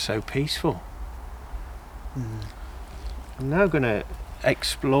feel so peaceful. Mm. I'm now going to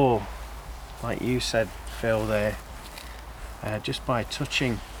explore, like you said, Phil, there, just by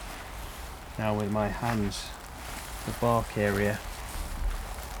touching now with my hands the bark area.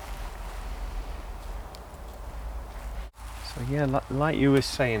 So yeah, like you were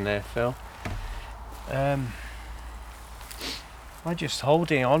saying there, Phil, by just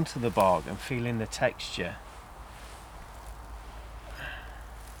holding on to the bark and feeling the texture,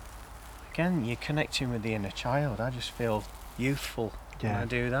 again, you're connecting with the inner child. I just feel youthful when I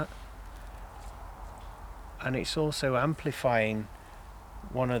do that. And it's also amplifying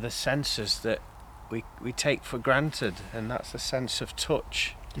one of the senses that we take for granted, and that's the sense of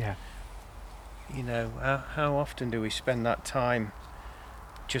touch. Yeah. You know, how often do we spend that time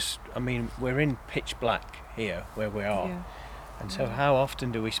we're in pitch black here where we are. Yeah. And so how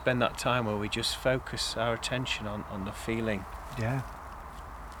often do we spend that time where we just focus our attention on the feeling, Yeah.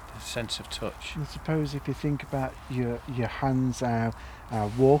 the sense of touch? I suppose if you think about your hands are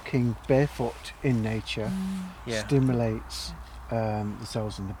walking barefoot in nature, Yeah. stimulates the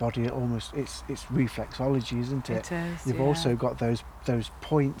cells in the body. It's reflexology, isn't it? It is. You've yeah. also got those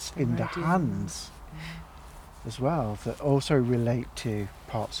points in the Meridians. hands as well that also relate to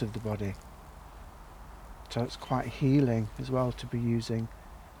parts of the body. it's quite healing as well to be using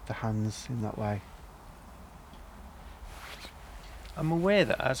the hands in that way. I'm aware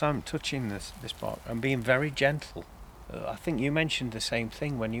that as I'm touching this bark, I'm being very gentle. I think you mentioned the same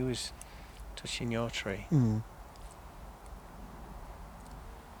thing when you was touching your tree. Mm.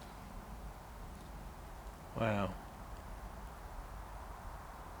 Wow.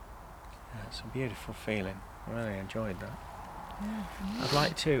 Yeah, it's a beautiful feeling. I really enjoyed that. Yeah. I'd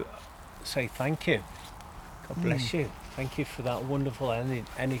like to say thank you. God bless you. Thank you for that wonderful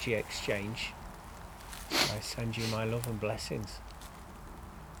energy exchange. I send you my love and blessings.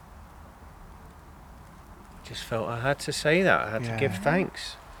 I just felt I had to say that. I had to give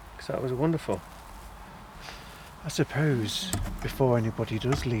thanks because that was wonderful. I suppose before anybody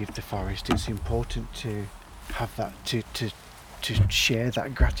does leave the forest, it's important to have that to share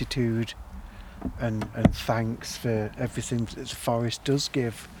that gratitude and thanks for everything that the forest does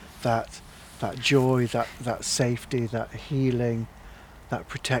give, that joy, that safety, that healing, that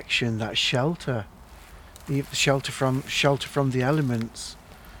protection, that shelter, shelter from the elements.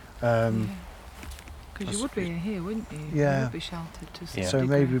 Because you would be here, wouldn't you? Yeah. You would be sheltered to some Yeah. So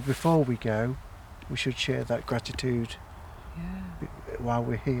degree. maybe before we go, we should share that gratitude Yeah. while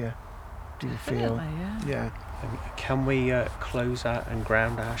we're here. Do you feel? Definitely, yeah. Yeah. And can we close out and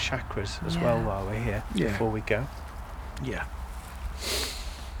ground our chakras as well Yeah. while we're here Yeah. before we go? Yeah.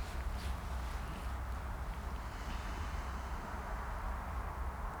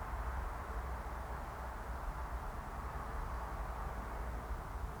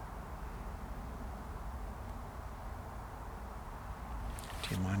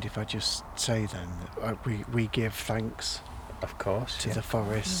 Do you mind if I just say then that we give thanks Of course. to the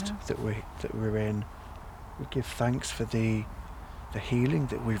forest that we're in. We give thanks for the healing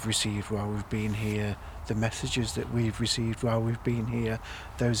that we've received while we've been here, the messages that we've received while we've been here,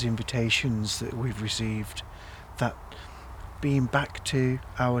 those invitations that we've received, that being back to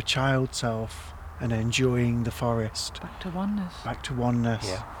our child self and enjoying the forest, Back to oneness. back to oneness.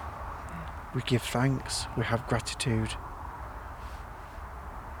 Yeah. We give thanks, we have gratitude.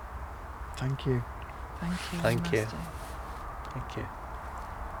 Thank you. Thank you. Thank you. Namaste. Thank you.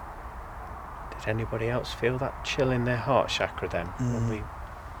 Did anybody else feel that chill in their heart chakra then when we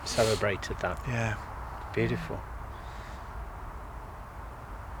celebrated that? Yeah. Beautiful.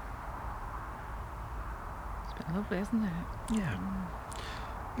 It's been lovely, isn't it? Yeah.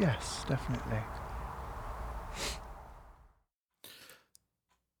 Yes, definitely.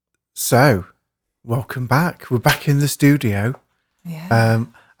 So, welcome back. We're back in the studio. Yeah.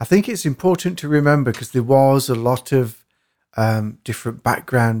 I think it's important to remember because there was a lot of different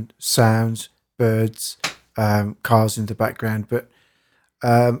background sounds, birds, cars in the background. But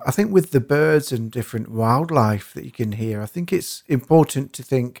I think with the birds and different wildlife that you can hear, I think it's important to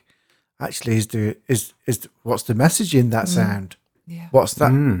think, actually, is what's the message in that sound? Yeah. What's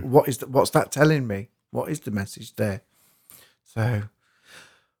that? What's that telling me? What is the message there? So,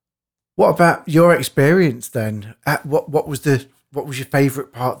 what about your experience then? What was your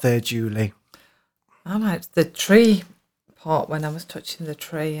favourite part there, Julie? I liked the tree part when I was touching the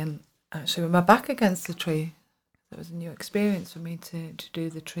tree and actually with my back against the tree. It was a new experience for me to do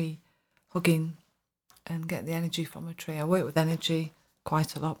the tree hugging and get the energy from a tree. I work with energy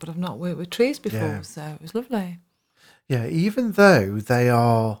quite a lot, but I've not worked with trees before, Yeah. so it was lovely. Yeah, even though they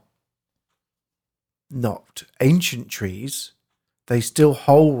are not ancient trees, they still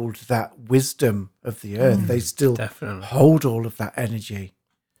hold that wisdom of the earth. They still Definitely. hold all of that energy.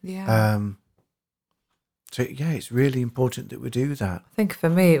 Yeah. So yeah, it's really important that we do that. I think for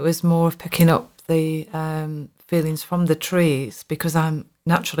me it was more of picking up the feelings from the trees because I'm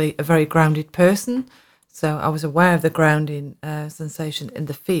naturally a very grounded person. So I was aware of the grounding sensation in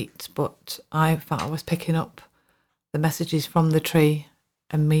the feet, but I felt I was picking up the messages from the tree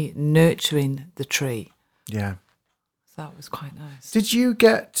and me nurturing the tree. Yeah. So that was quite nice. Did you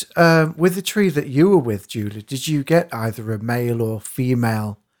get, with the tree that you were with, Julie, did you get either a male or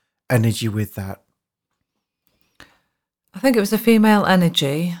female energy with that? I think it was a female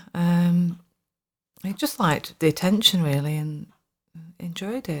energy. I just liked the attention really and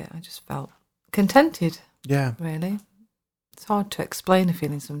enjoyed it. I just felt contented, Yeah. really. It's hard to explain a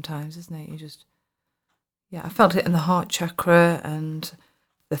feeling sometimes, isn't it? I felt it in the heart chakra and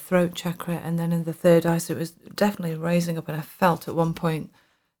the throat chakra and then in the third eye. So it was definitely raising up and I felt at one point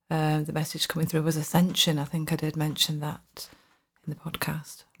the message coming through was ascension. I think I did mention that in the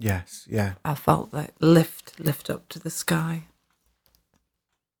podcast. Yes. Yeah. I felt that lift up to the sky.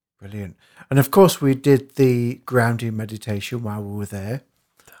 Brilliant. And of course, we did the grounding meditation while we were there,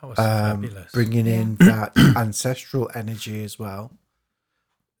 That was fabulous. bringing in that ancestral energy as well.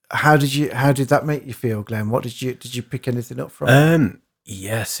 how did that make you feel, Glenn? What did you pick anything up from it?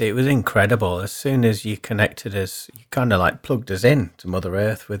 Yes, it was incredible. As soon as you connected us, you kind of like plugged us in to Mother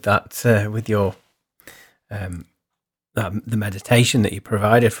Earth with that, with your the meditation that you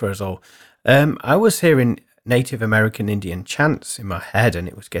provided for us all. I was hearing Native American Indian chants in my head, and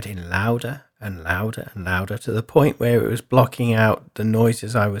it was getting louder and louder and louder to the point where it was blocking out the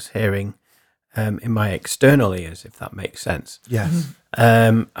noises I was hearing in my external ears, if that makes sense. Yes.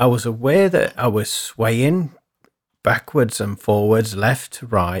 I was aware that I was swaying backwards and forwards, left to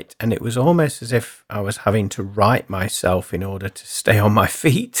right, and it was almost as if I was having to right myself in order to stay on my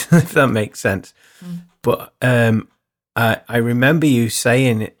feet, if that makes sense. But I remember you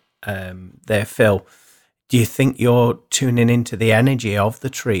saying there, Phil, do you think you're tuning into the energy of the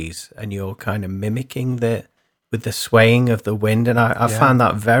trees and you're kind of mimicking with the swaying of the wind? And I found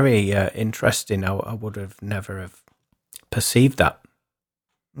that very interesting. I would have never have perceived that.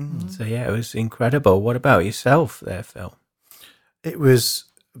 So yeah, it was incredible. What about yourself there, Phil? It was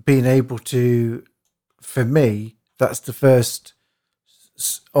being able to, for me, that's the first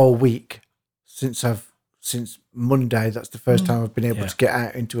all week since Monday. That's the first time I've been able to get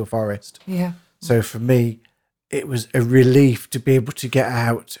out into a forest. Yeah. So for me, it was a relief to be able to get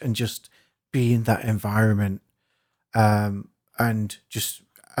out and just be in that environment, and just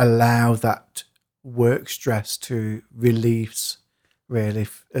allow that work stress to release really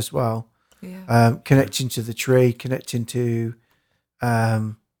as well. Yeah. Connecting to the tree, connecting to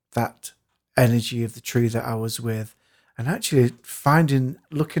that energy of the tree that I was with, and actually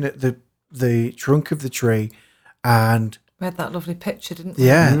looking at the trunk of the tree, and We had that lovely picture, didn't we?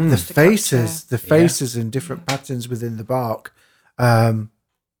 yeah, the Just to capture- faces and different patterns within the bark.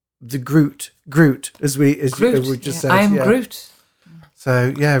 The Groot, as we Groot, just yeah. said. I am yeah. Groot.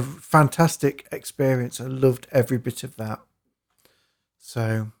 So yeah, fantastic experience. I loved every bit of that. So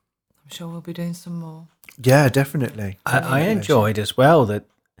I'm sure we'll be doing some more. yeah, definitely. I enjoyed as well that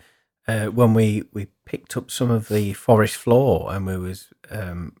when we picked up some of the forest floor and we was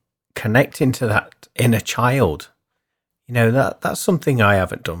connecting to that inner child. You know, that's something I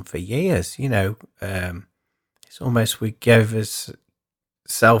haven't done for years. You know, it's almost we gave us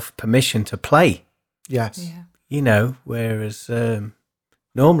self permission to play. Yes. Yeah. You know, whereas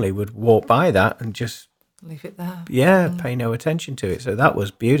normally would walk by that and just Leave it there. pay no attention to it. So that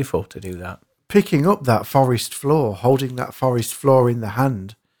was beautiful to do that. Picking up that forest floor, holding that forest floor in the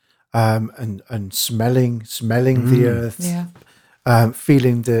hand, and smelling the earth, Yeah.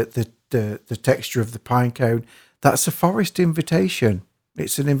 feeling the texture of the pine cone. That's a forest invitation.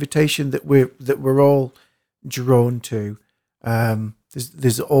 It's an invitation that we're all drawn to.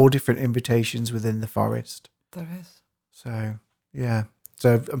 There's all different invitations within the forest. There is. So yeah.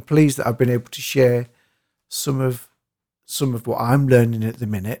 So I'm pleased that I've been able to share some of what I'm learning at the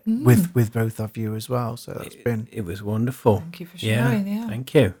minute with both of you as well. So that's been It was wonderful. Thank you for sharing. Yeah.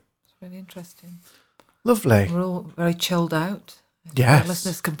 Thank you. It's really interesting. lovely. We're all very chilled out. Yes. Our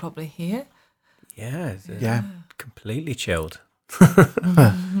listeners can probably hear. Yeah. Yeah. Completely chilled.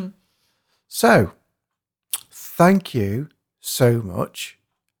 So, thank you so much.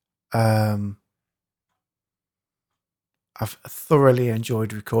 I've thoroughly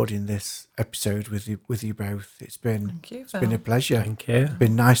enjoyed recording this episode with you both. It's been Thank you. it's been a pleasure. Thank you. It's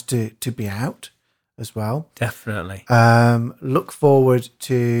been nice to be out as well. Definitely. Look forward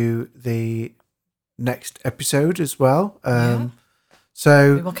to the next episode as well. Yeah.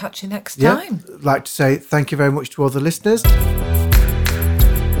 So We will catch you next yeah, time. I'd like to say thank you very much to all the listeners.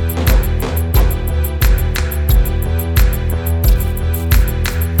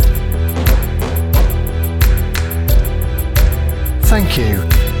 Thank you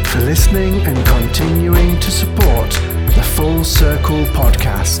for listening and continuing to support the Full Circle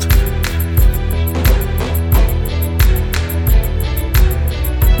podcast.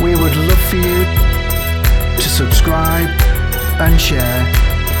 We would love for you to subscribe and share.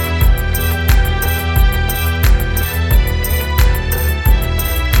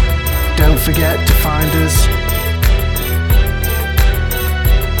 Don't forget to find us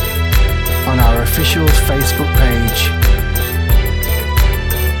on our official Facebook page.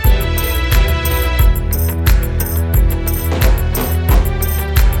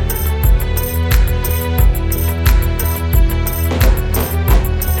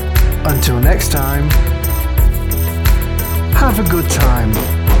 Until next time, have a good time,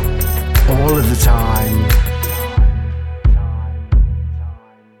 all of the time.